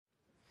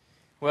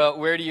Well,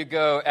 where do you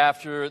go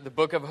after the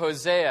book of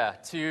Hosea?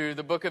 To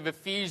the book of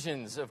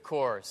Ephesians, of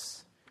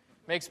course.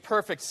 Makes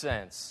perfect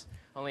sense.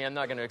 Only I'm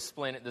not going to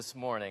explain it this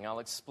morning. I'll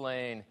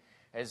explain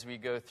as we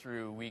go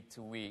through week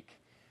to week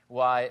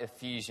why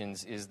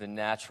Ephesians is the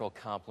natural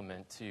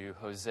complement to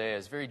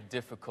Hosea's very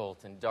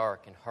difficult and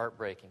dark and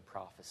heartbreaking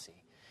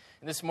prophecy.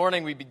 And this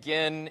morning we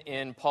begin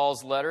in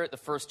Paul's letter at the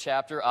first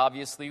chapter.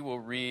 Obviously, we'll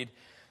read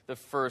the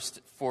first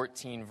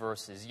 14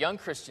 verses. Young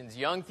Christians,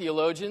 young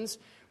theologians,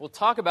 we'll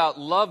talk about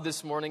love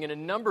this morning in a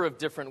number of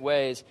different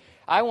ways.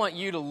 I want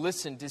you to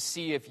listen to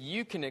see if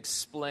you can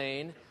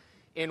explain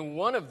in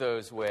one of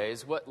those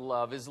ways what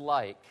love is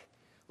like.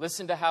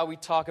 Listen to how we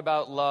talk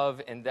about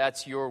love, and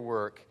that's your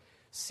work.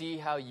 See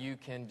how you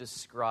can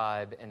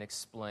describe and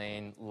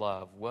explain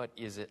love. What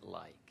is it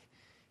like?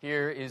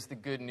 Here is the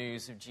good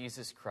news of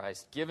Jesus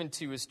Christ given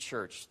to his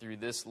church through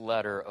this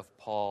letter of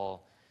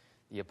Paul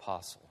the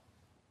Apostle.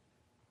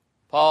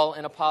 Paul,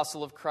 an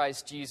apostle of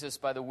Christ Jesus,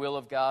 by the will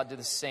of God, to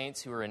the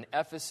saints who are in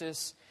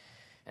Ephesus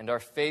and are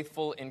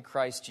faithful in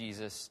Christ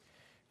Jesus,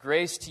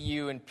 grace to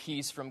you and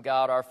peace from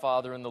God our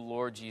Father and the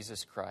Lord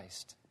Jesus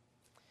Christ.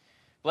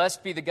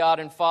 Blessed be the God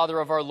and Father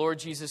of our Lord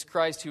Jesus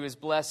Christ, who has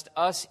blessed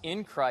us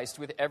in Christ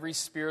with every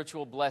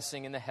spiritual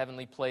blessing in the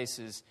heavenly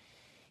places,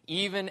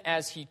 even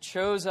as he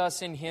chose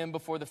us in him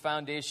before the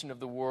foundation of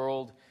the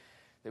world,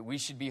 that we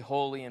should be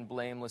holy and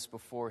blameless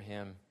before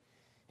him.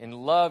 In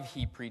love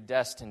he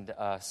predestined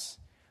us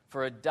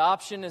for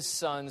adoption as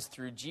sons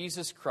through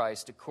Jesus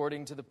Christ,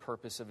 according to the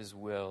purpose of his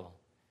will,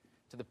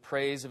 to the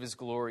praise of his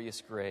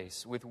glorious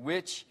grace, with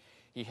which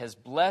he has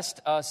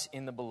blessed us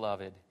in the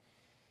beloved.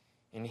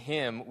 In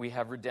him we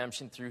have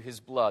redemption through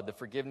his blood, the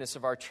forgiveness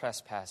of our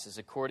trespasses,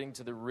 according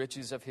to the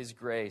riches of his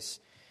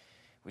grace,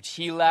 which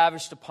he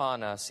lavished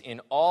upon us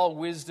in all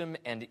wisdom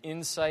and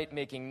insight,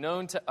 making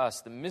known to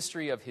us the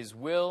mystery of his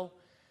will,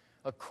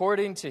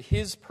 according to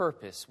his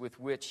purpose, with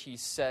which he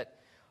set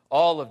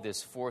all of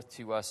this forth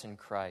to us in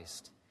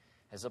Christ,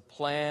 as a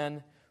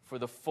plan for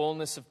the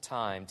fullness of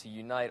time, to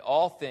unite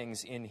all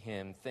things in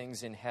him,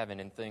 things in heaven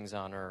and things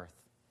on earth.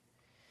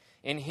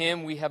 In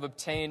him we have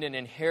obtained an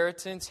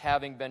inheritance,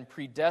 having been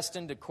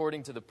predestined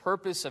according to the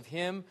purpose of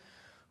him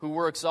who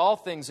works all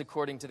things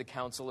according to the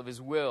counsel of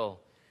his will,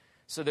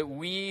 so that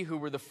we who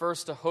were the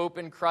first to hope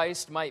in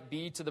Christ might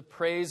be to the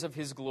praise of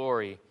his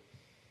glory.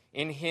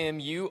 In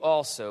him you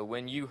also,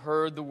 when you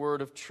heard the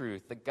word of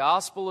truth, the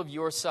gospel of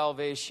your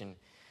salvation,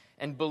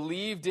 and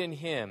believed in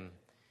him,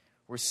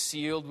 were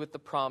sealed with the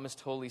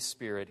promised Holy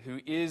Spirit, who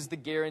is the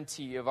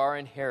guarantee of our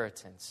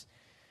inheritance,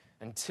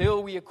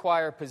 until we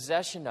acquire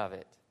possession of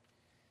it,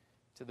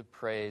 to the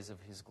praise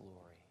of his glory.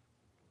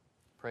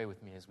 Pray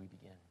with me as we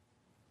begin.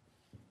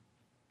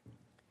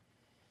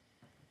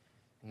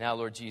 Now,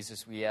 Lord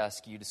Jesus, we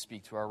ask you to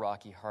speak to our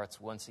rocky hearts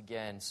once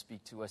again.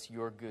 Speak to us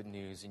your good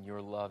news and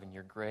your love and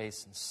your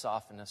grace, and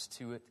soften us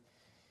to it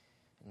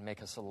and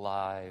make us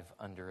alive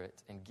under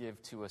it, and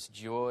give to us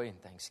joy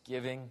and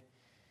thanksgiving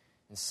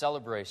and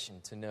celebration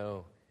to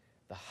know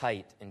the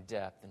height and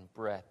depth and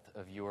breadth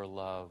of your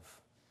love.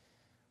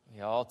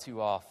 We all too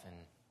often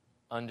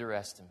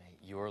underestimate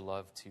your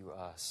love to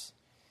us,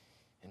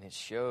 and it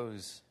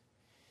shows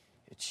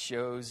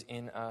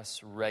in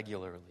us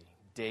regularly,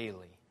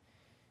 daily,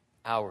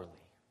 hourly.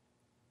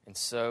 And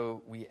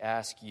so we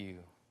ask you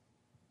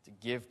to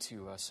give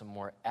to us a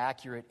more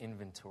accurate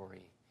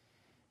inventory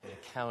and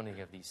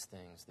accounting of these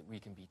things, that we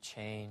can be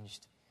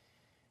changed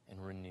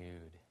and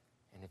renewed.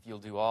 And if you'll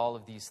do all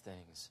of these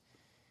things,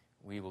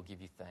 we will give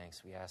you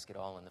thanks. We ask it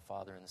all in the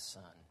Father and the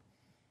Son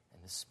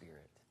and the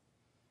Spirit.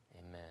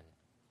 Amen.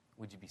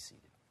 Would you be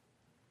seated?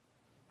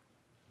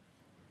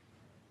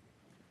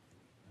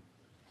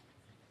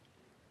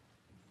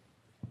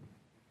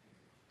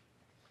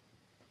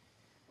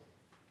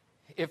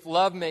 If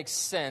love makes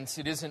sense,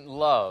 it isn't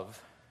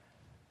love.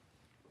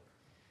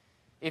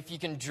 If you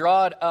can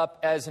draw it up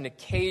as an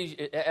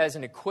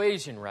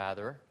equation,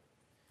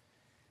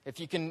 if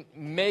you can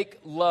make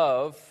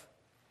love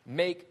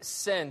make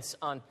sense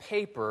on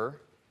paper,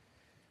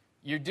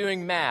 you're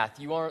doing math.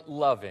 You aren't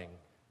loving.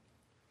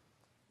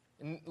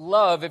 And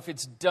love, if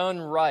it's done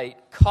right,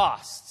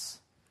 costs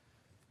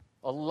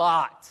a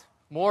lot.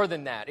 More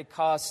than that, it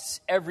costs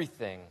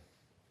everything.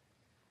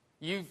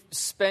 You've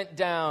spent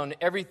down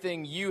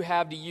everything you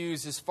have to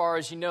use as far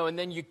as you know, and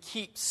then you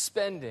keep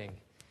spending.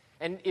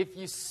 And if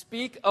you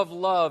speak of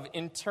love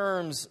in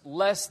terms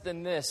less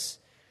than this,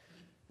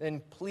 then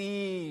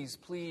please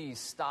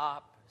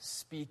stop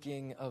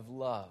speaking of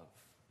love.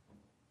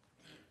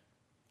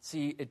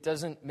 See, it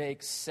doesn't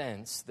make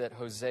sense that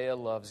Hosea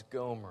loves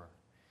Gomer,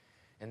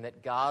 and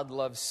that God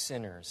loves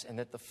sinners, and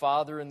that the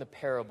father in the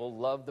parable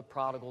loved the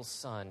prodigal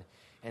son,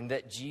 and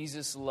that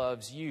Jesus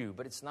loves you.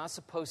 But it's not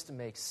supposed to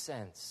make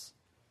sense.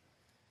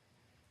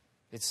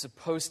 It's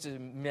supposed to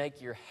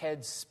make your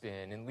head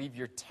spin and leave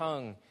your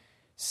tongue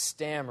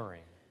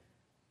stammering.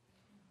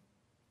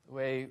 The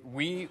way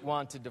we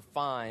want to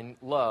define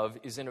love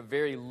is in a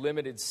very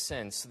limited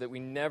sense, so that we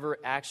never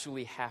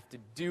actually have to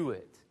do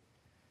it.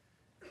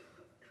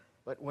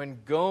 But when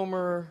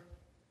Gomer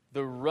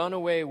the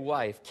runaway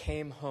wife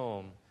came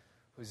home,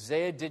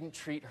 Hosea didn't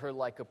treat her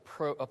like a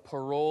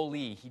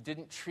parolee. He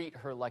didn't treat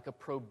her like a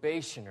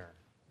probationer.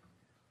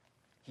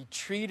 He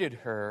treated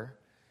her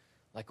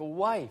like a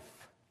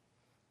wife.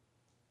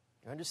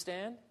 You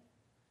understand?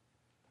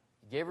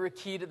 He gave her a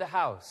key to the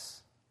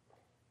house.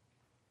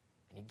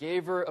 And he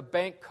gave her a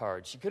bank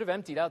card. She could have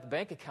emptied out the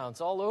bank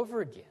accounts all over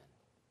again.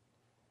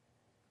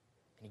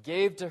 And he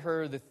gave to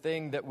her the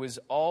thing that was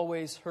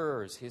always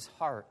hers, his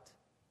heart.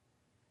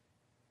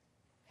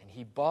 And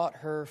he bought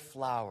her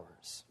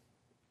flowers.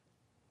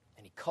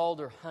 And he called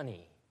her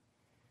honey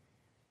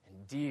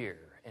and dear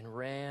and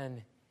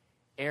ran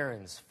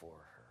errands for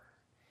her.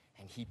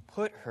 And he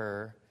put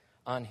her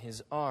on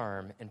his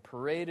arm and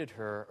paraded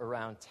her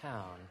around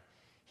town.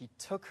 He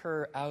took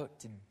her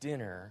out to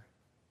dinner.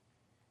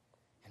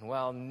 And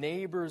while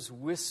neighbors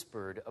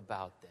whispered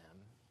about them,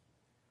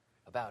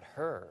 about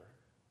her,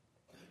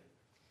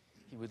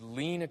 he would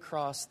lean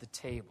across the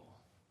table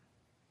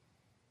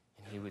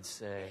and he would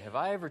say, "Have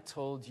I ever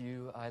told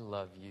you I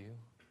love you?"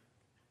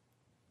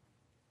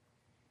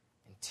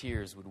 And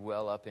tears would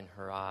well up in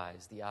her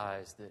eyes, the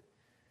eyes that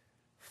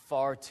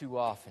far too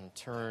often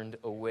turned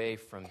away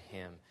from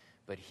him.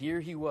 But here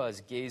he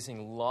was,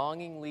 gazing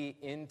longingly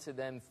into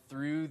them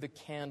through the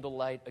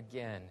candlelight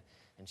again.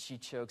 And she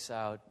chokes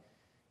out,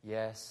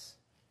 "Yes,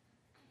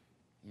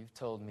 you've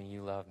told me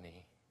you love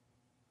me."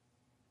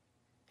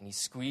 And he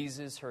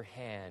squeezes her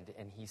hand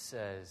and he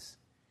says,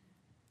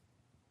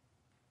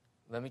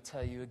 "Let me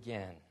tell you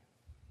again."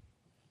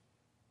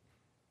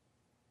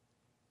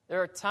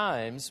 There are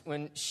times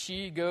when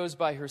she goes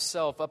by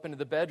herself up into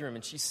the bedroom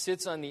and she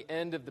sits on the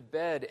end of the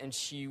bed and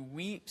she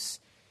weeps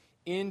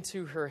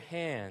into her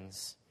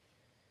hands.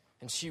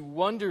 And she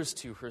wonders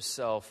to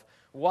herself,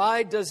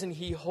 why doesn't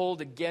he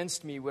hold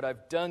against me what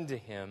I've done to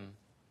him?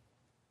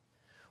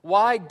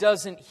 Why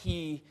doesn't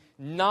he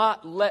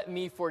not let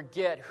me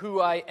forget who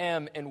I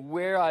am and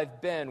where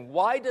I've been?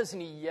 Why doesn't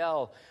he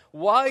yell?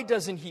 Why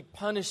doesn't he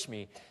punish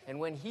me? And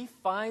when he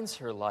finds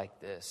her like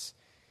this,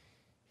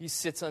 he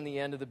sits on the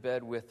end of the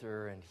bed with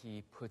her and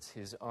he puts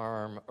his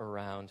arm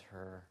around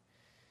her.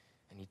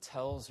 And he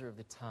tells her of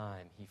the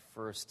time he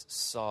first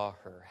saw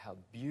her, how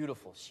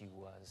beautiful she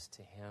was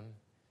to him,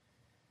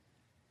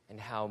 and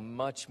how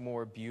much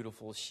more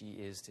beautiful she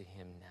is to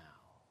him now.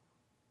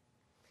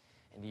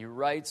 And he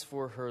writes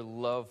for her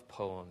love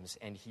poems,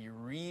 and he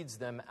reads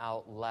them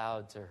out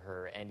loud to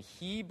her, and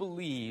he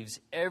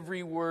believes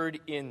every word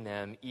in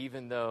them,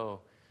 even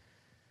though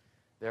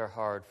they're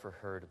hard for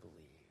her to believe.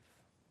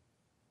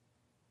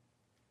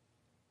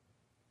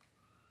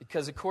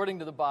 Because according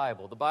to the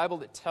Bible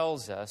that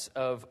tells us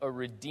of a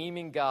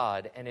redeeming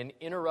God and an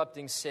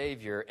interrupting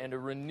Savior and a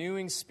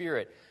renewing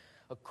Spirit,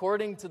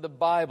 according to the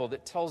Bible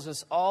that tells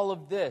us all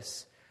of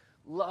this,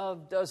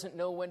 love doesn't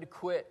know when to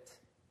quit.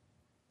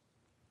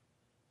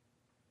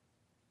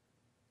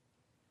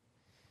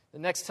 The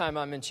next time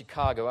I'm in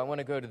Chicago, I want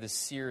to go to the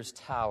Sears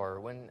Tower.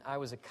 When I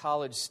was a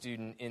college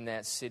student in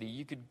that city,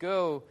 you could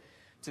go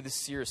to the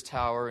Sears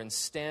Tower and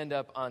stand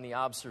up on the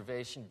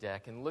observation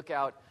deck and look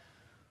out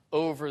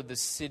over the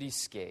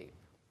cityscape.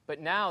 But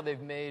now they've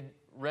made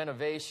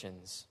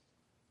renovations.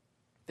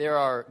 There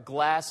are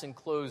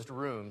glass-enclosed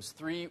rooms,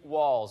 3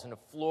 walls and a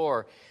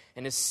floor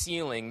and a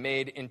ceiling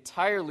made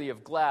entirely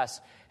of glass.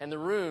 And the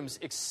rooms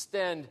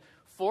extend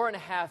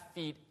 4.5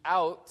 feet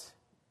out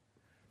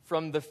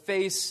from the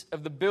face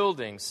of the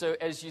building. So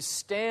as you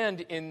stand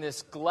in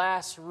this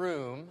glass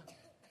room,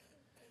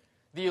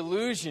 the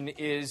illusion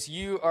is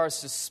you are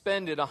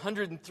suspended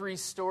 103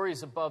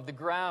 stories above the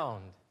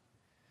ground.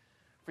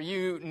 For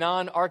you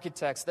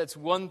non-architects, that's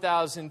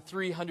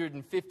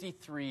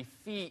 1,353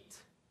 feet.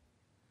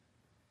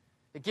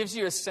 It gives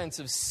you a sense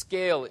of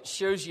scale. It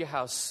shows you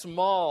how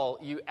small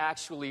you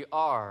actually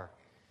are.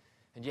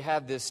 And you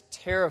have this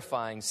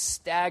terrifying,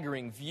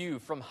 staggering view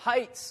from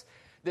heights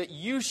that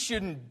you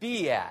shouldn't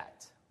be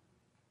at.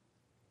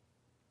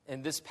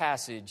 And this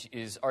passage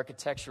is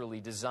architecturally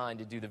designed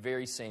to do the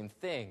very same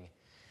thing.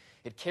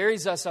 It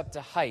carries us up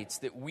to heights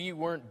that we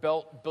weren't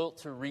built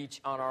to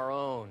reach on our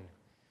own.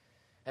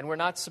 And we're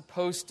not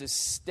supposed to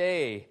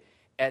stay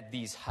at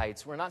these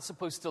heights. We're not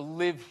supposed to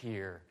live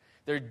here.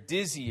 They're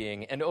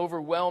dizzying and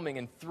overwhelming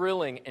and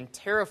thrilling and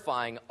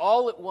terrifying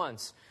all at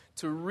once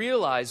to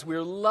realize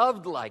we're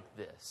loved like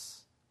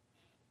this.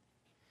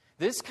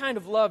 This kind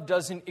of love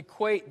doesn't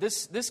equate,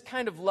 this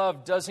kind of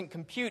love doesn't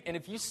compute. And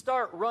if you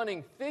start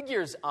running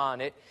figures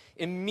on it,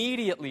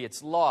 immediately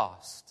it's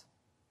lost.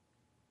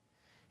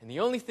 And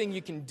the only thing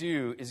you can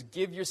do is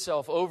give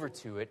yourself over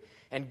to it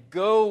and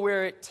go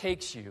where it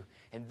takes you.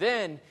 And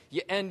then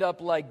you end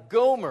up like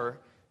Gomer,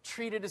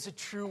 treated as a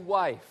true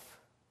wife.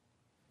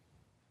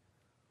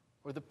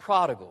 Or the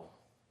prodigal,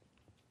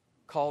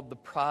 called the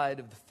pride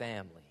of the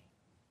family.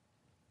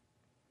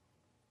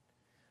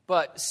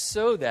 But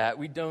so that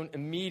we don't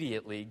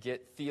immediately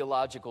get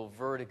theological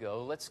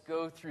vertigo, let's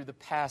go through the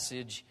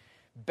passage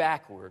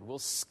backward. We'll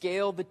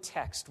scale the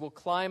text. We'll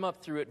climb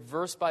up through it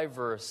verse by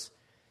verse,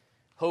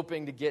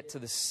 hoping to get to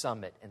the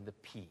summit and the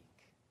peak.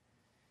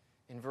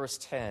 In verse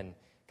 10,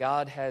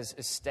 God has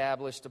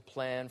established a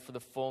plan for the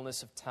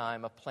fullness of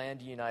time, a plan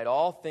to unite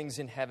all things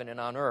in heaven and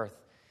on earth.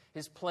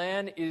 His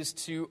plan is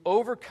to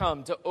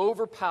overcome, to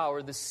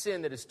overpower the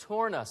sin that has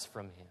torn us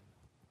from Him.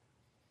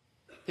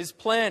 His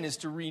plan is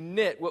to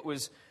reknit what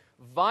was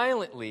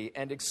violently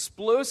and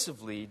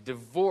explosively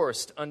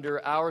divorced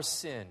under our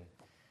sin.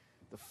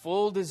 The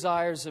full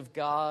desires of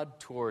God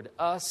toward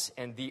us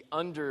and the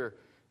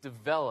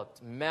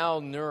underdeveloped,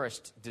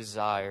 malnourished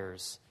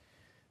desires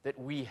that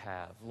we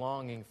have,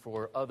 longing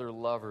for other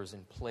lovers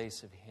in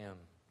place of Him.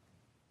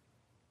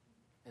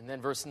 And then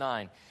verse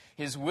 9,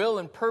 His will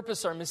and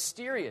purpose are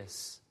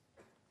mysterious,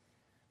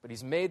 but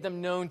He's made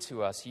them known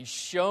to us. He's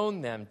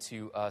shown them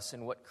to us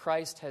in what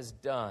Christ has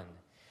done.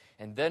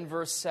 And then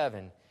verse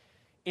 7,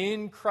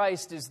 in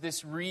Christ is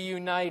this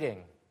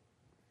reuniting.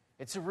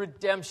 It's a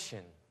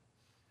redemption,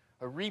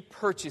 a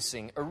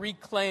repurchasing, a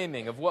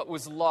reclaiming of what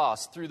was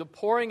lost through the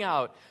pouring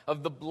out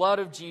of the blood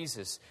of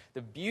Jesus.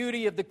 The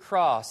beauty of the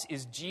cross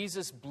is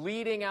Jesus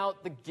bleeding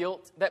out the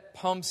guilt that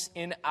pumps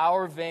in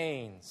our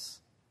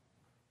veins.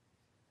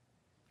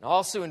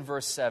 Also in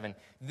verse 7,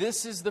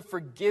 this is the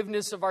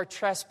forgiveness of our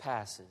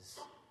trespasses.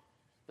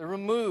 They're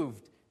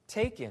removed,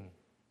 taken.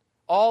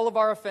 All of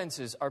our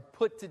offenses are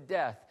put to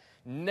death,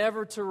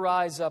 never to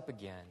rise up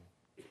again.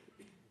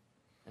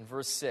 And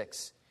verse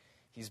 6,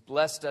 He's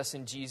blessed us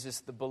in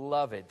Jesus the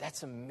Beloved.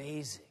 That's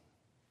amazing.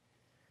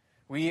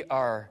 We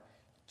are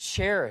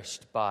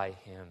cherished by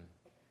Him.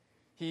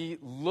 He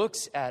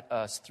looks at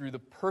us through the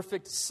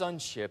perfect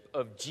sonship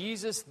of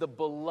Jesus the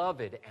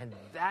Beloved, and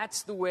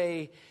that's the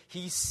way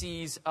He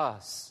sees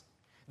us.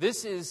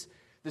 This is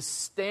the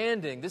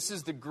standing, this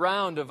is the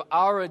ground of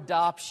our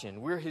adoption.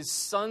 We're His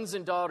sons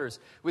and daughters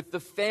with the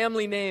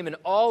family name and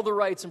all the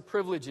rights and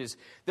privileges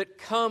that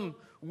come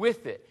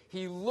with it.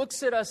 He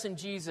looks at us in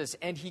Jesus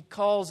and He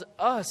calls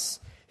us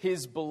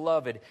His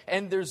beloved.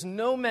 And there's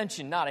no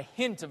mention, not a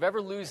hint of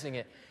ever losing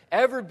it,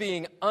 ever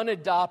being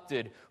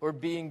unadopted or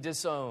being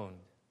disowned.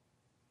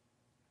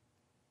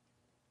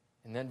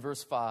 And then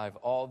verse 5,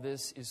 all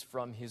this is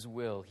from His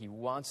will. He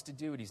wants to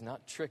do it. He's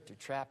not tricked or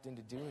trapped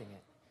into doing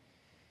it.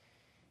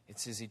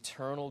 It's His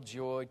eternal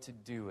joy to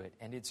do it.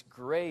 And it's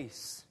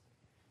grace,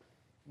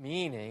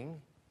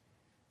 meaning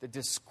the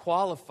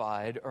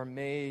disqualified are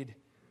made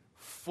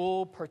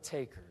full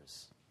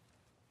partakers.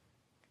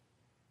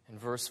 In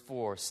verse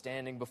 4,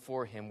 standing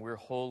before Him, we're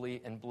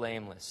holy and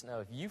blameless. Now,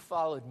 if you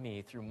followed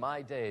me through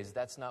my days,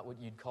 that's not what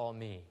you'd call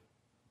me.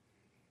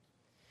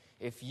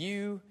 If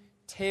you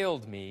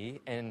tailed me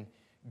and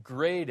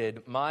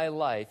graded my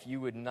life, you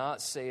would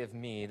not say of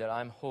me that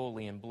I'm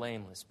holy and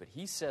blameless. But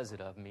He says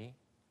it of me.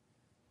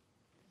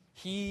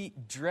 He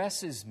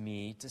dresses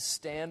me to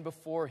stand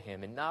before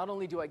Him. And not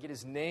only do I get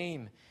His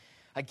name,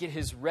 I get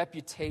His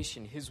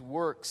reputation, His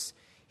works,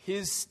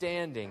 His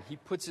standing. He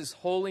puts His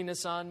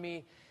holiness on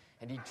me,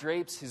 and He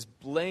drapes His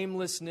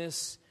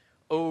blamelessness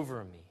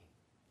over me.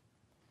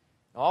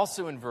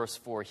 Also in verse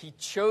 4, He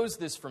chose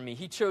this for me.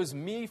 He chose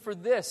me for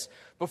this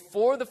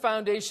before the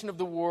foundation of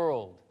the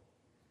world,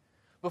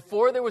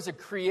 before there was a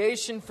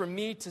creation for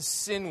me to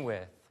sin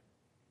with,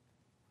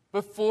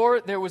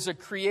 before there was a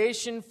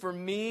creation for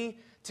me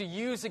to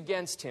use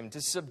against Him, to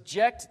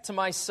subject to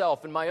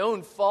myself and my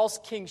own false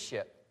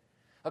kingship,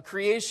 a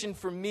creation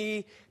for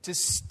me to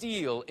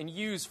steal and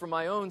use for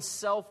my own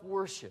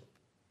self-worship.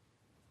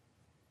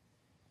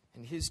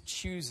 And His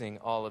choosing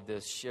all of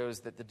this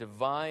shows that the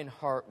divine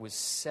heart was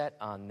set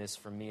on this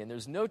for me, and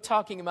there's no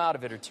talking Him out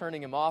of it or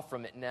turning Him off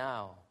from it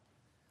now.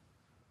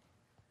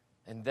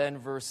 And then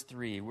verse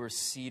 3, we're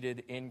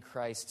seated in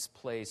Christ's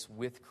place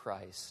with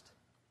Christ.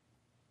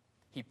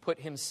 He put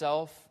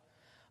Himself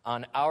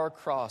on our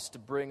cross to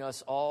bring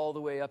us all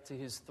the way up to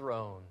His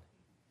throne.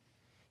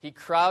 He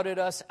crowded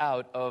us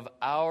out of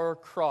our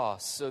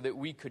cross so that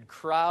we could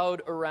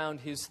crowd around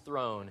His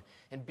throne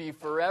and be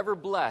forever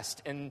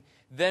blessed. And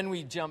then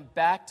we jump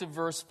back to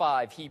verse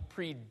 5. He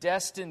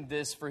predestined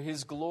this for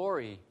His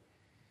glory.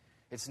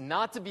 It's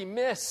not to be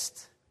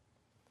missed.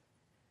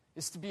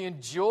 It's to be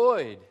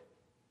enjoyed.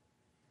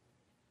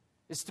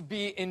 It's to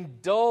be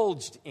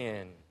indulged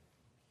in.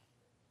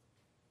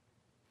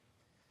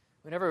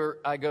 Whenever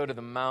I go to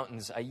the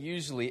mountains, I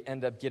usually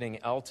end up getting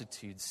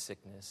altitude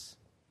sickness.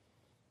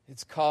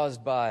 It's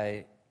caused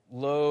by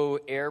low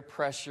air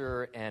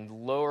pressure and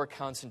lower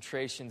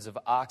concentrations of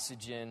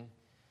oxygen.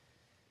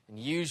 And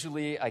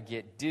usually I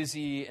get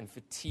dizzy and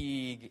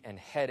fatigue and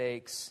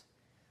headaches.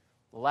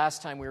 The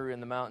last time we were in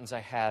the mountains, I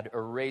had a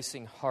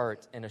racing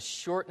heart and a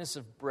shortness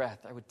of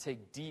breath. I would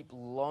take deep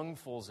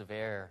lungfuls of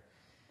air,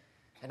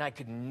 and I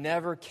could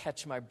never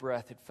catch my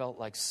breath. It felt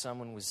like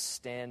someone was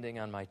standing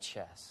on my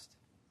chest.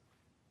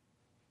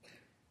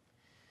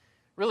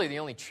 Really, the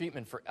only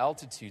treatment for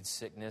altitude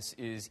sickness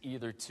is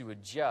either to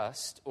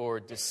adjust or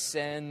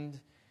descend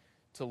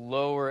to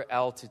lower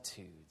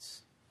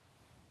altitudes.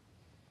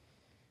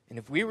 And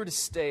if we were to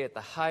stay at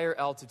the higher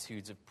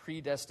altitudes of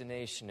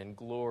predestination and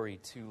glory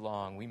too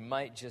long, we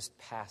might just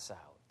pass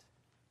out.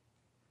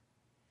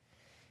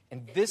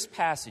 And this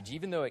passage,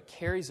 even though it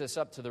carries us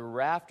up to the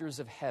rafters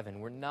of heaven,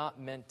 we're not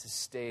meant to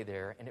stay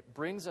there. And it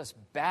brings us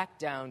back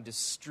down to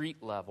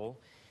street level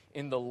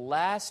in the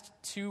last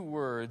two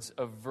words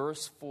of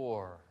verse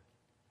 4.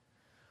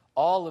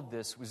 All of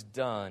this was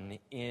done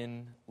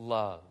in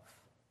love.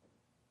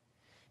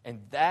 And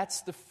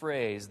that's the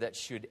phrase that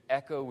should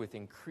echo with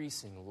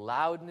increasing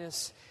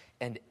loudness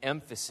and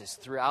emphasis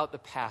throughout the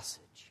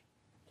passage.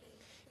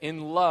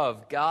 In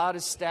love, God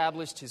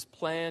established his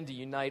plan to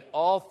unite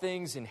all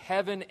things in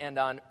heaven and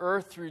on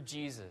earth through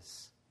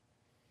Jesus.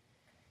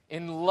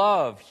 In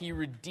love, he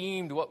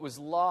redeemed what was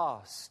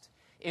lost.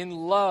 In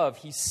love,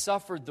 he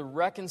suffered the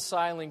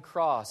reconciling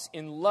cross.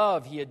 In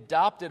love, he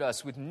adopted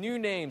us with new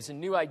names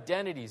and new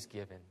identities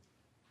given.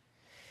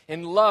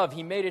 In love,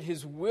 he made it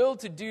his will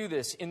to do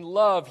this. In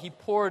love, he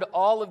poured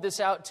all of this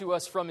out to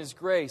us from his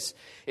grace.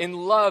 In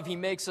love, he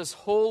makes us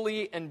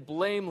holy and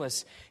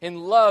blameless.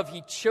 In love,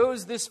 he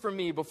chose this for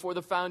me before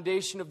the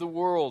foundation of the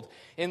world.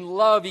 In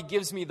love, he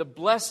gives me the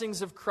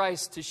blessings of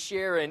Christ to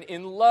share in.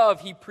 In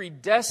love, he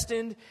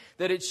predestined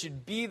that it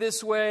should be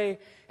this way,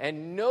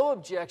 and no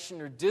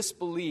objection or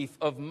disbelief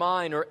of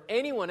mine or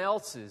anyone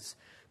else's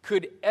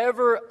could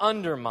ever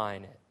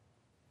undermine it.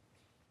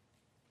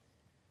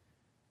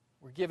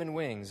 We're given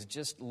wings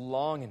just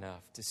long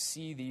enough to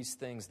see these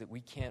things that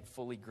we can't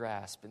fully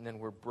grasp, and then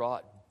we're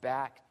brought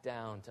back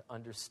down to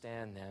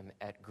understand them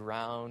at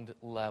ground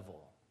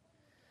level.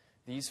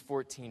 These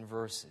 14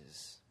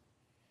 verses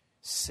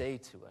say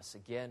to us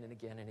again and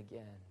again and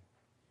again,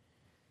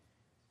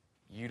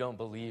 you don't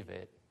believe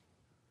it,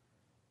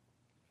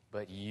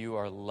 but you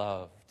are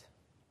loved.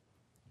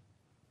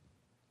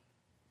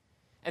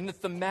 And the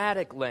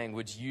thematic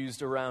language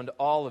used around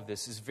all of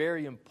this is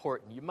very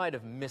important. You might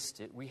have missed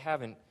it. We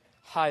haven't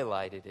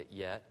highlighted it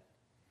yet.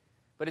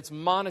 But it's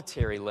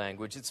monetary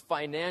language, it's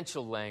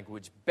financial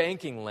language,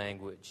 banking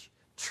language,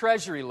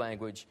 treasury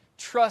language,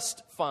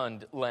 trust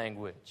fund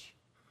language.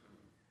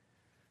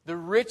 The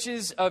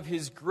riches of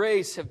his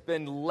grace have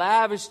been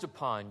lavished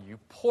upon you,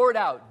 poured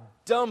out,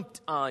 dumped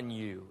on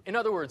you. In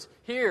other words,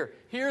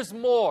 here's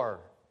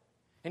more.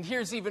 And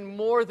here's even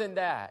more than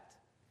that.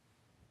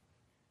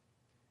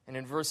 And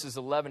in verses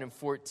 11 and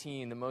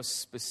 14, the most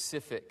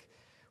specific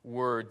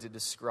word to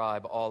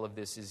describe all of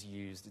this is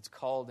used. It's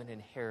called an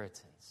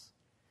inheritance.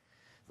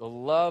 The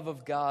love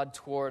of God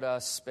toward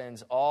us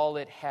spends all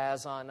it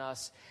has on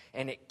us,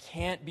 and it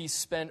can't be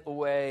spent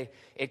away.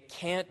 It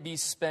can't be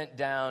spent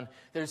down.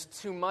 There's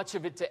too much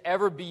of it to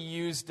ever be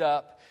used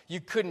up. You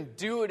couldn't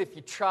do it if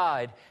you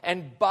tried.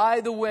 And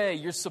by the way,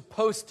 you're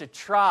supposed to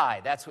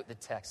try. That's what the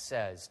text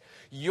says.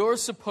 You're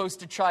supposed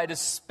to try to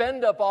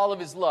spend up all of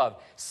his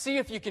love. See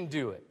if you can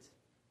do it.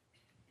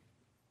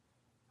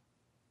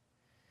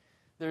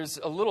 There's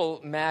a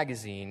little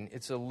magazine,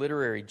 it's a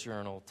literary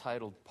journal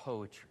titled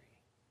Poetry.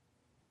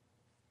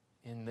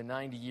 In the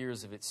 90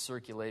 years of its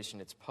circulation,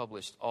 it's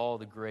published all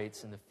the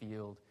greats in the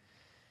field,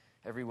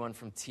 everyone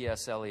from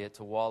T.S. Eliot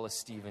to Wallace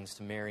Stevens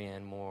to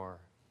Marianne Moore.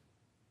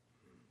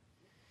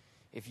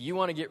 If you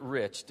want to get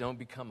rich, don't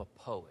become a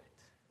poet.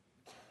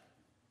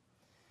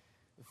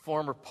 The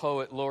former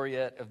poet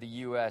laureate of the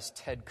U.S.,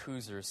 Ted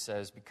Kooser,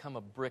 says, become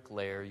a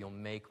bricklayer, you'll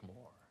make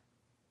more.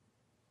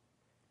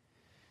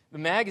 The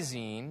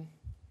magazine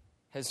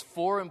has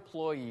 4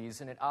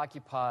 employees, and it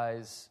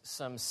occupies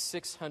some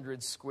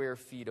 600 square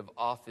feet of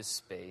office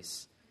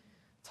space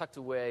tucked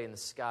away in the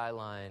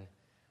skyline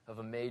of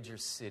a major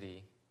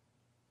city.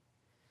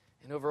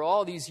 And over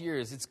all these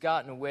years, it's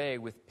gotten away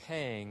with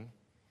paying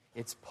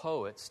its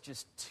poets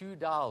just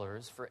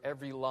 $2 for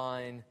every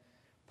line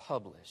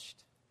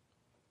published.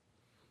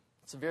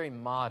 It's a very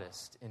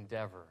modest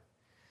endeavor.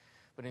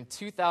 But in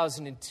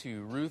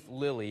 2002, Ruth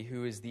Lilly,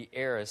 who is the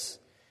heiress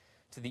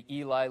to the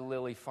Eli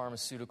Lilly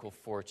pharmaceutical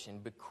fortune,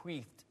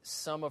 bequeathed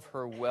some of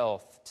her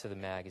wealth to the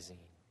magazine.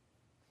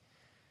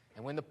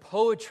 And when the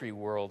poetry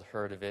world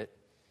heard of it,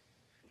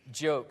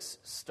 jokes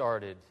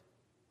started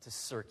to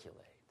circulate.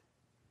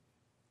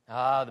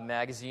 The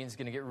magazine's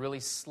going to get really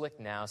slick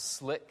now.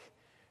 Slick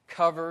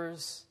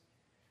covers,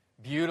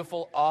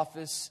 beautiful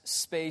office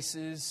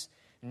spaces,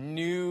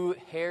 new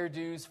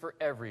hairdos for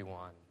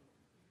everyone.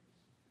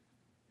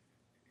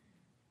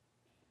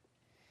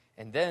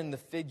 And then the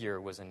figure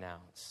was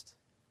announced.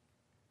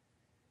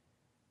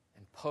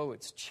 And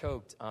poets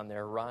choked on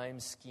their rhyme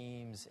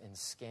schemes and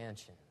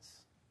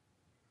scansions.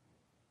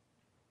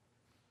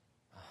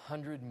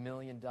 $100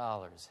 million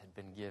had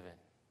been given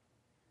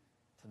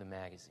to the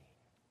magazine.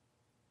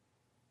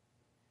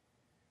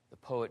 The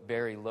poet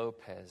Barry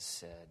Lopez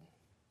said,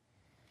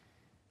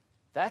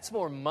 "That's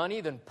more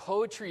money than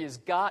poetry has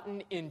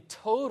gotten in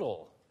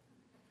total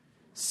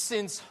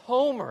since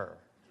Homer."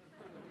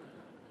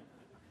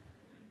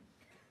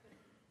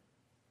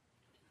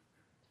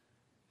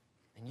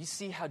 And you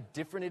see how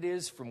different it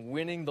is from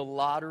winning the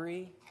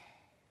lottery?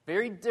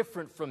 Very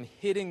different from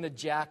hitting the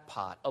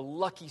jackpot, a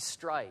lucky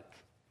strike.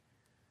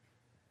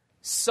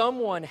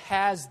 Someone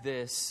has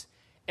this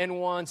and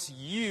wants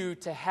you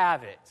to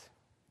have it.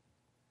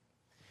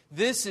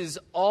 This is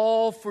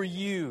all for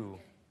you.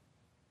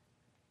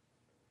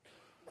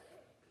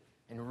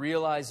 And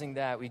realizing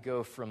that, we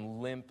go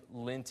from limp,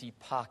 linty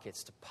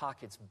pockets to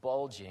pockets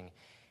bulging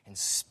and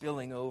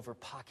spilling over,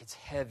 pockets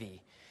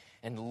heavy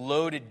and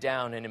loaded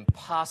down and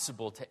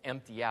impossible to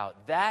empty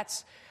out.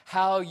 That's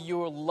how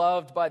you're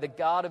loved by the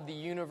God of the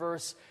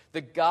universe, the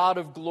God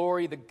of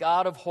glory, the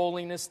God of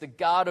holiness, the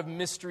God of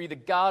mystery, the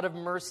God of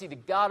mercy, the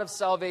God of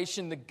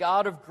salvation, the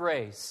God of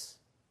grace.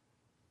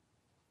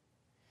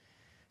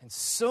 And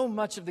so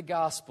much of the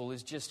gospel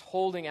is just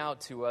holding out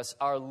to us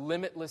our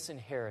limitless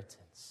inheritance.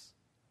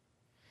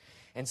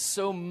 And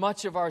so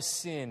much of our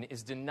sin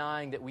is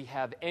denying that we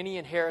have any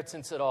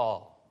inheritance at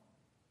all.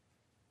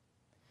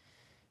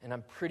 And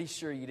I'm pretty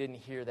sure you didn't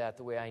hear that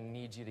the way I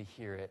need you to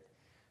hear it.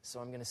 So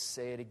I'm going to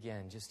say it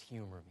again. Just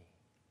humor me.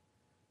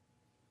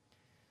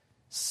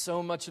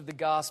 So much of the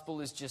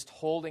gospel is just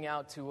holding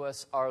out to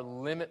us our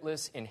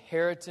limitless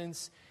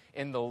inheritance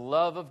in the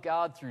love of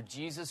God through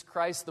Jesus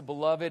Christ the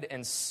beloved.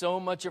 And so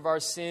much of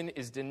our sin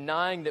is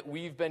denying that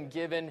we've been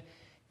given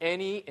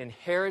any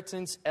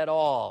inheritance at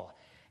all.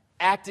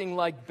 Acting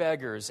like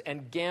beggars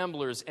and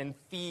gamblers and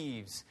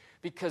thieves,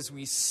 because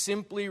we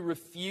simply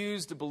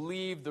refuse to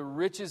believe the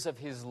riches of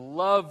His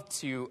love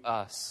to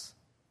us.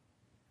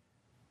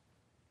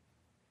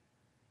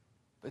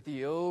 But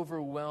the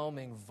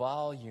overwhelming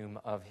volume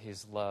of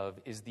His love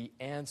is the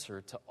answer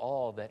to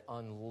all that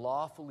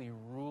unlawfully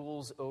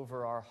rules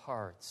over our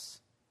hearts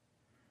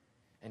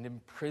and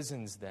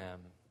imprisons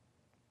them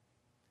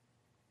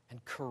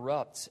and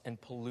corrupts and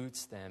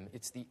pollutes them.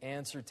 It's the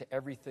answer to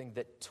everything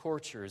that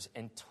tortures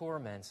and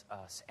torments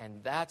us.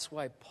 And that's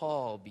why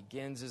Paul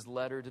begins his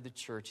letter to the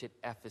church at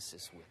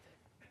Ephesus with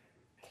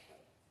it.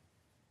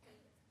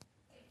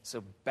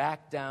 So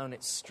back down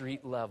at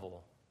street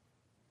level,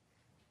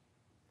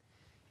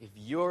 if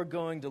you're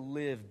going to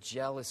live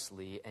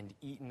jealously and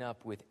eaten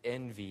up with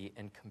envy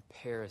and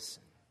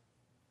comparison,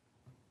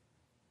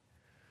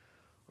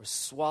 or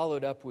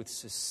swallowed up with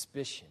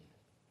suspicion,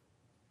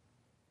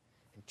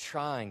 and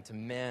trying to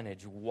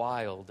manage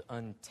wild,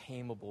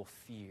 untamable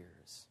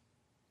fears,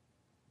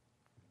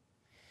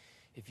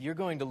 if you're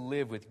going to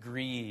live with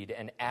greed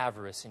and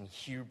avarice and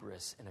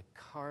hubris and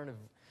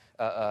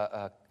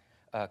a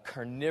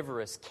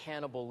carnivorous,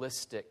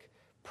 cannibalistic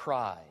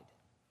pride,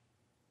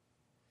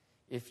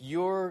 if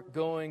you're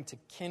going to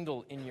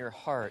kindle in your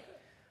heart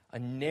a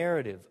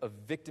narrative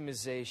of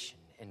victimization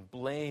and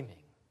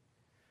blaming,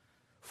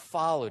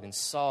 followed and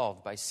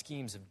solved by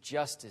schemes of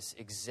justice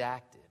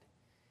exacted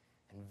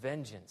and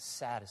vengeance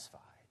satisfied,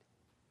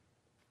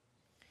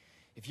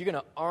 if you're going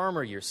to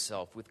armor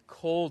yourself with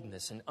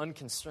coldness and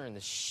unconcern, the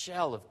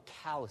shell of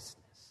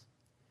callousness,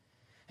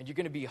 and you're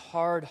going to be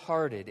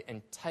hard-hearted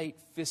and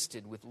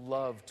tight-fisted with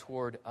love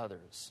toward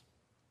others,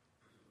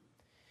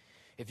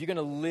 if you're going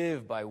to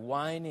live by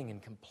whining and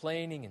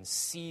complaining and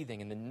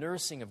seething and the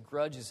nursing of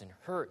grudges and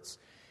hurts,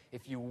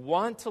 if you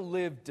want to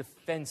live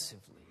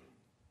defensively,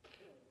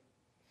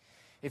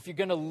 if you're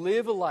going to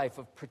live a life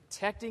of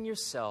protecting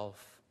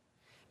yourself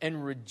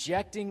and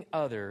rejecting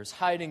others,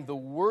 hiding the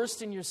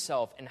worst in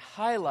yourself and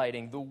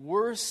highlighting the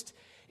worst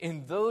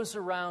in those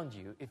around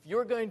you, if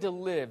you're going to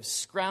live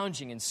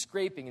scrounging and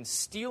scraping and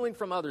stealing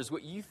from others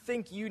what you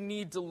think you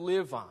need to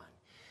live on,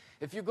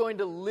 if you're going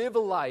to live a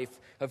life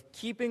of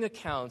keeping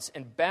accounts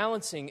and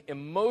balancing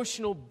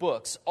emotional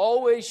books,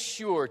 always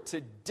sure to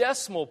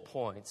decimal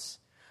points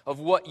of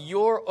what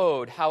you're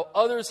owed, how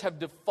others have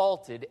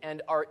defaulted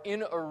and are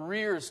in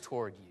arrears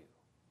toward you,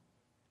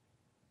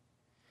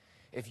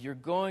 if you're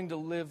going to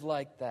live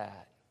like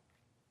that,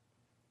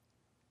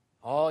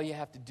 all you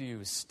have to do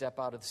is step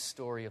out of the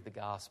story of the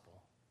gospel.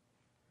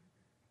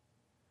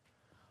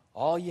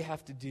 All you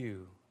have to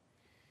do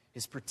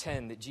is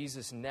pretend that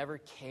Jesus never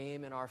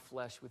came in our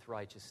flesh with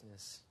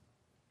righteousness,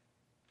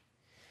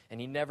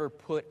 and He never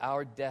put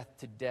our death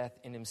to death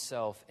in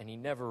Himself, and He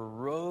never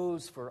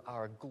rose for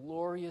our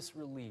glorious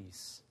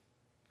release.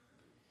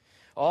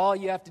 All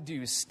you have to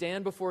do is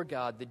stand before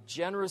God, the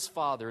generous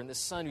Father, and the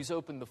Son who's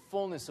opened the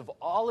fullness of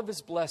all of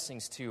His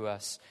blessings to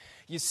us.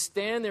 You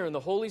stand there in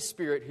the Holy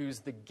Spirit, who's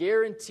the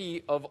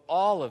guarantee of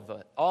all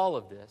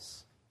of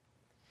this.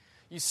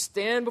 You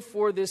stand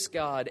before this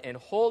God and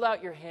hold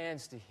out your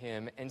hands to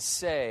Him and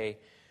say,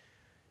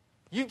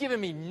 "You've given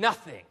me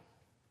nothing.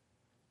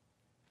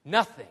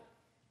 Nothing.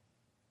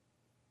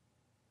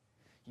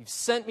 You've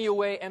sent me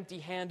away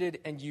empty-handed,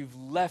 and you've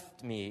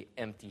left me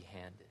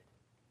empty-handed."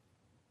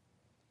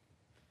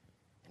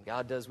 And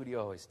God does what He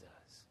always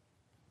does.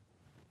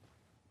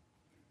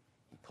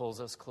 He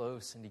pulls us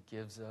close and He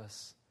gives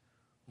us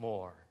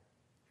more.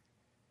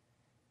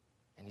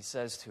 And He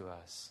says to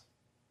us,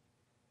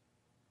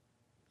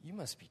 "You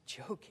must be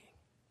joking.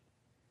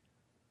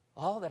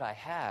 All that I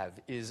have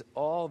is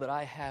all that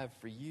I have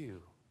for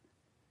you.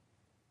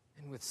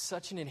 And with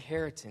such an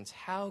inheritance,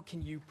 how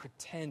can you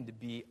pretend to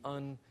be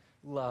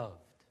unloved?"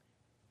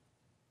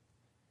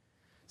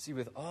 See,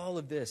 with all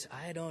of this,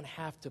 I don't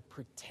have to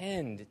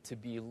pretend to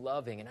be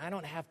loving, and I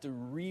don't have to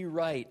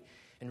rewrite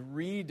and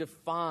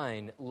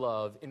redefine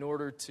love in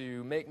order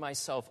to make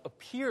myself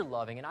appear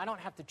loving, and I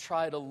don't have to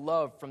try to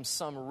love from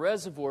some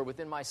reservoir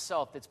within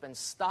myself that's been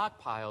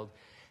stockpiled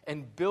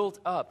and built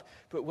up.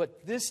 But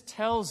what this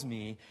tells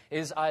me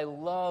is I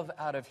love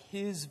out of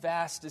His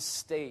vast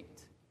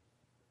estate.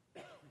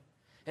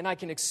 And I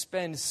can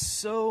expend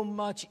so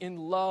much in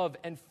love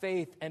and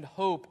faith and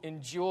hope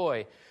and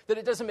joy that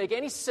it doesn't make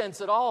any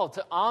sense at all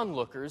to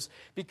onlookers,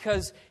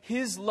 because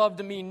His love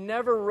to me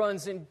never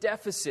runs in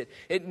deficit.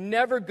 It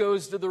never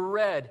goes to the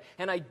red.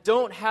 And I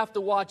don't have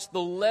to watch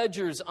the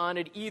ledgers on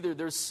it either.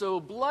 There's so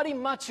bloody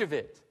much of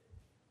it.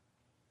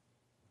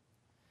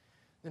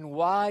 Then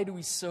why do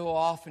we so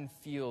often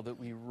feel that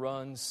we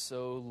run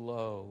so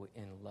low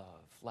in love,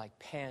 like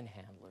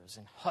panhandlers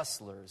and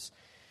hustlers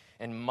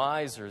and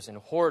misers and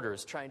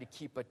hoarders trying to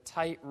keep a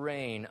tight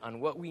rein on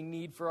what we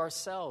need for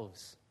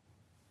ourselves?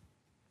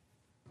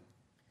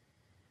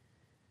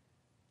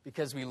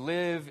 Because we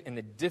live in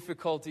the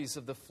difficulties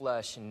of the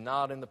flesh and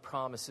not in the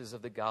promises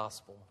of the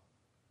gospel.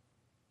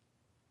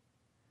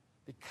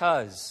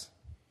 Because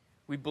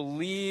we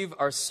believe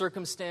our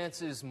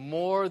circumstances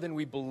more than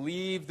we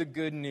believe the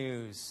good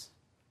news.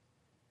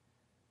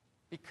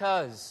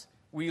 Because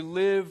we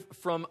live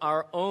from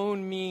our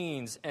own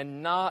means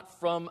and not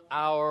from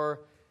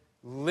our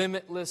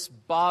limitless,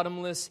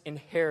 bottomless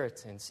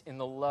inheritance in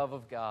the love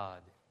of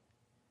God.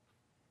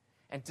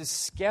 And to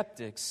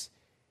skeptics,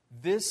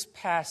 this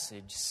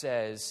passage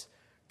says,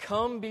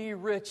 come be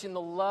rich in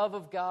the love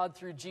of God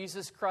through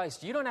Jesus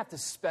Christ. You don't have to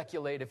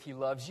speculate if He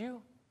loves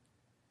you.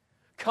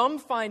 Come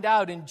find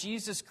out in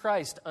Jesus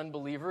Christ,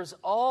 unbelievers.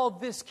 All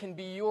this can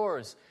be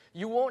yours.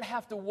 You won't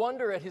have to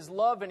wonder at His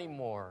love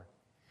anymore.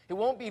 It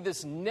won't be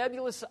this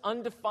nebulous,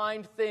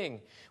 undefined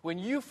thing. When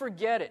you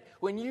forget it,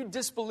 when you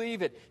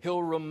disbelieve it,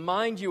 He'll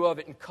remind you of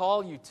it and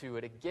call you to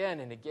it again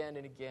and again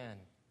and again.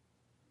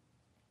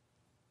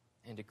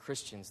 And to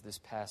Christians, this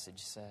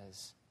passage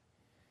says,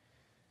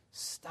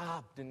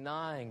 stop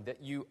denying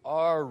that you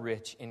are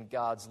rich in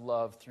God's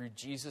love through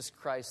Jesus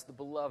Christ the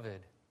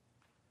Beloved.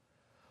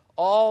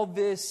 All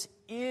this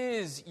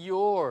is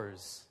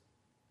yours.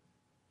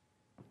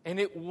 And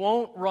it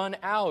won't run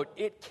out.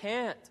 It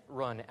can't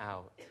run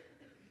out.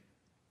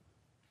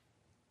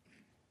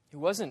 It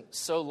wasn't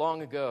so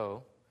long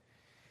ago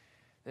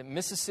that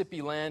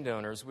Mississippi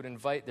landowners would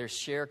invite their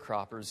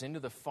sharecroppers into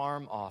the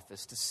farm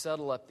office to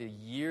settle up the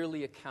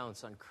yearly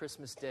accounts on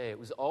Christmas Day. It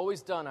was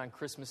always done on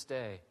Christmas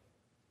Day.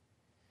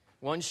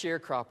 One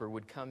sharecropper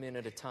would come in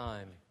at a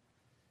time.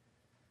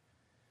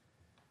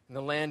 And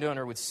the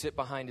landowner would sit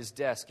behind his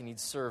desk and he'd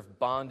serve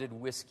bonded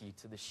whiskey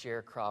to the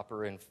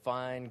sharecropper in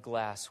fine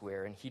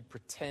glassware, and he'd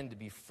pretend to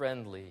be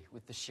friendly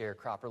with the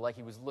sharecropper like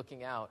he was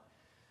looking out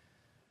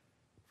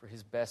for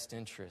his best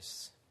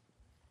interests.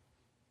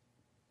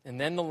 And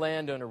then the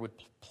landowner would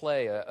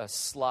play a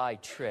sly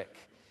trick.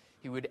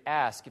 He would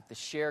ask if the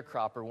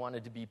sharecropper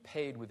wanted to be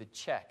paid with a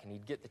check, and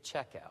he'd get the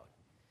check out.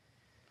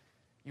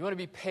 You want to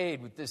be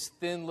paid with this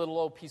thin little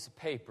old piece of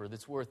paper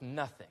that's worth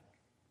nothing.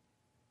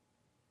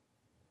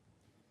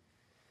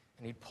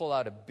 And he'd pull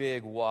out a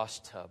big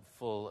wash tub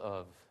full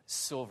of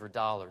silver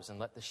dollars and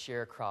let the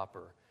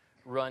sharecropper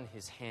run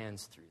his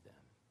hands through them.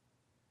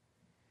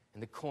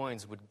 And the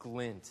coins would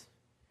glint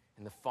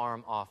in the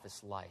farm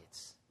office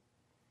lights.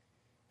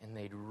 And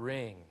they'd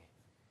ring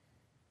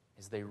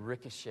as they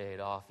ricocheted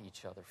off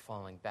each other,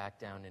 falling back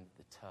down into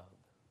the tub.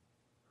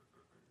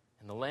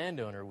 And the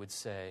landowner would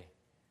say,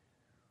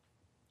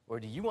 or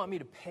do you want me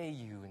to pay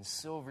you in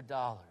silver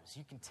dollars?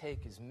 You can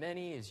take as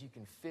many as you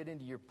can fit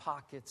into your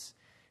pockets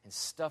and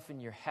stuff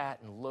in your hat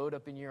and load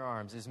up in your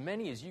arms. As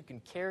many as you can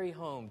carry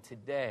home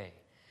today.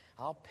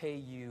 I'll pay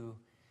you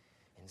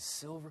in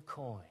silver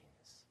coins.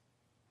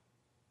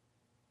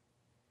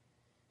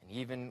 And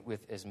even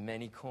with as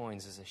many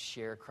coins as a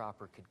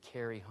sharecropper could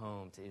carry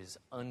home to his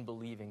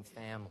unbelieving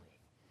family,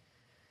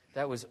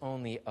 that was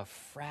only a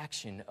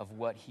fraction of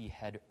what he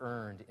had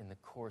earned in the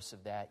course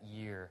of that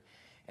year.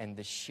 And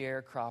the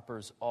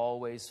sharecroppers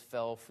always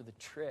fell for the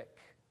trick.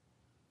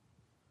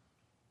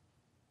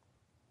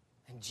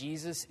 And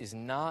Jesus is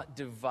not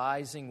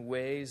devising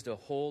ways to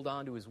hold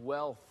on to His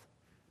wealth.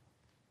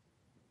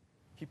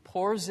 He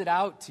pours it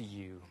out to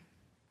you.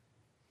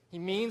 He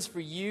means for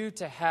you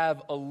to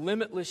have a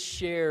limitless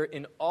share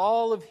in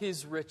all of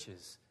His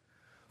riches,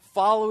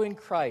 following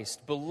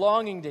Christ,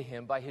 belonging to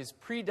Him by His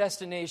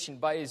predestination,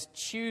 by His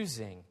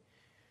choosing.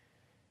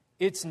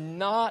 It's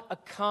not a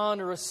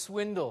con or a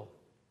swindle.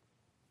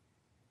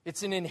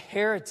 It's an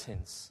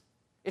inheritance.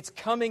 It's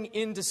coming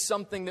into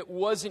something that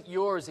wasn't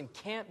yours and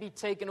can't be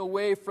taken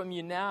away from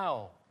you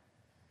now.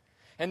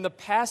 And the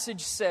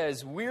passage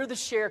says, we're the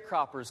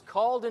sharecroppers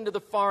called into the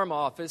farm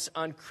office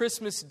on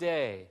Christmas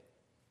Day.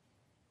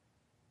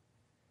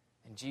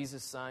 And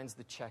Jesus signs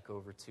the check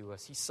over to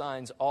us. He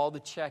signs all the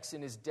checks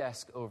in His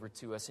desk over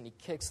to us. And He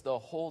kicks the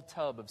whole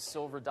tub of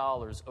silver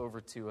dollars over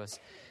to us.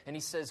 And He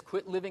says,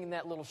 quit living in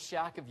that little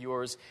shack of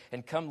yours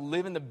and come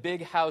live in the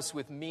big house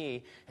with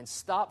me. And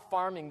stop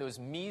farming those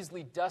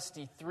measly,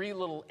 dusty 3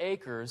 little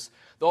acres.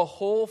 The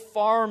whole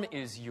farm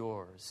is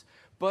yours.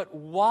 But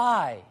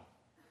why?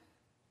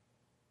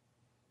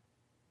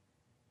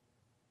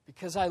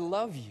 Because I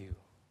love you.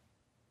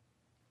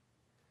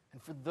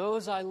 And for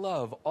those I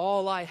love,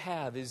 all I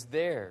have is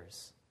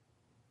theirs.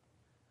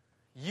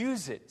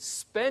 Use it.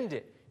 Spend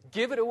it.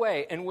 Give it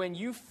away. And when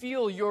you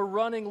feel you're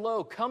running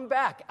low, come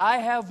back. I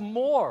have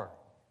more.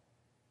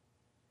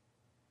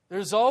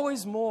 There's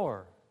always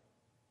more.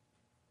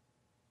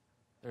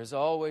 There's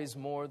always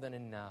more than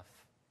enough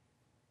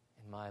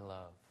in my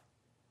love.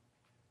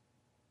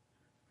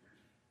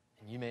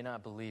 And you may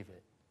not believe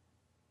it,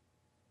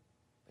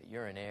 but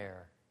you're an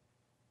heir.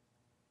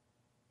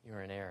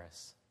 You're an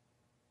heiress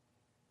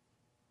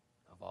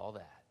of all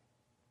that.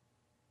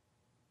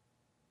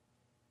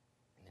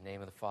 In the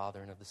name of the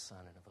Father, and of the Son,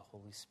 and of the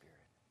Holy Spirit.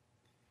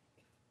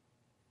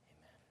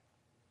 Amen.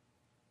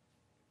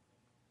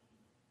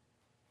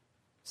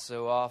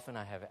 So often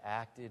I have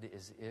acted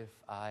as if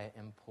I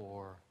am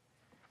poor,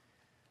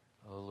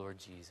 O Lord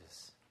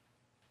Jesus.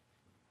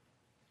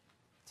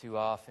 Too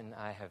often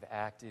I have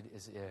acted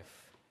as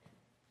if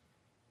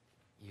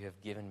you have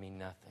given me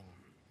nothing,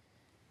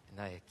 and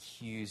I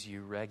accuse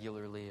you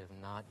regularly of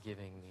not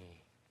giving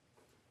me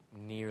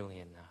nearly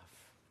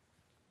enough.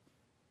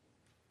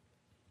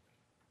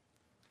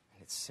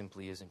 And it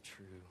simply isn't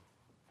true.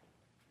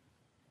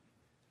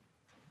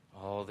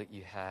 All that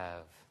you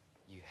have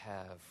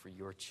for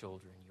your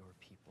children, your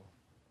people.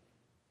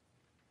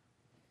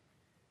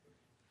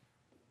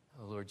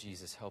 Oh, Lord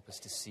Jesus, help us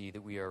to see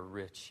that we are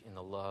rich in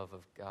the love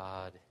of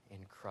God in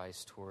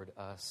Christ toward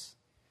us.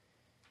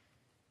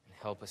 And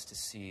help us to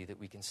see that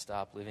we can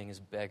stop living as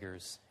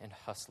beggars and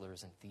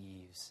hustlers and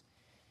thieves.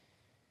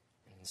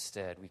 And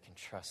instead, we can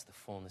trust the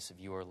fullness of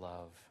your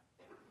love.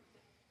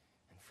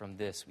 And from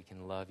this, we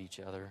can love each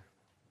other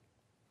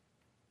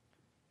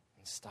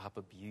and stop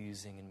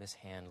abusing and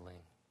mishandling,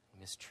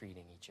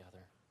 mistreating each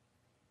other.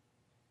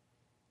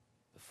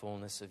 The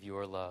fullness of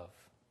your love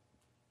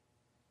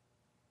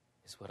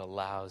is what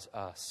allows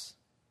us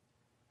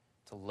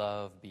to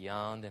love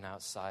beyond and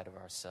outside of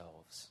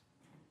ourselves.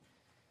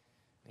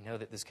 We know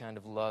that this kind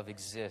of love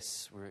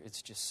exists where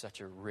it's just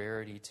such a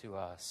rarity to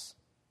us.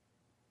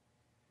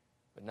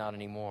 But not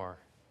anymore.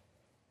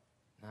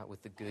 Not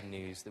with the good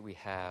news that we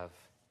have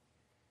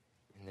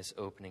in this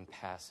opening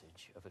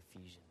passage of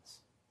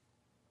Ephesians.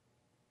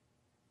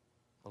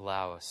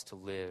 Allow us to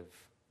live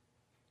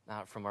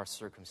not from our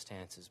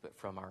circumstances, but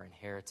from our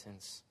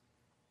inheritance.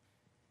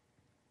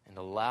 And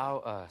allow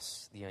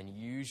us the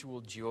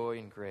unusual joy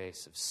and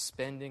grace of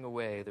spending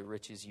away the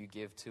riches you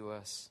give to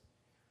us,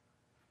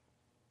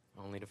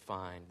 only to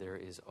find there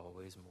is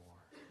always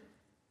more.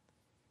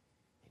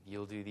 If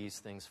you'll do these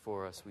things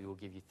for us, we will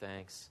give you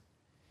thanks.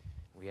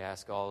 We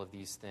ask all of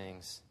these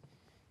things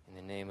in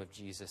the name of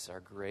Jesus, our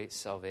great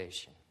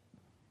salvation.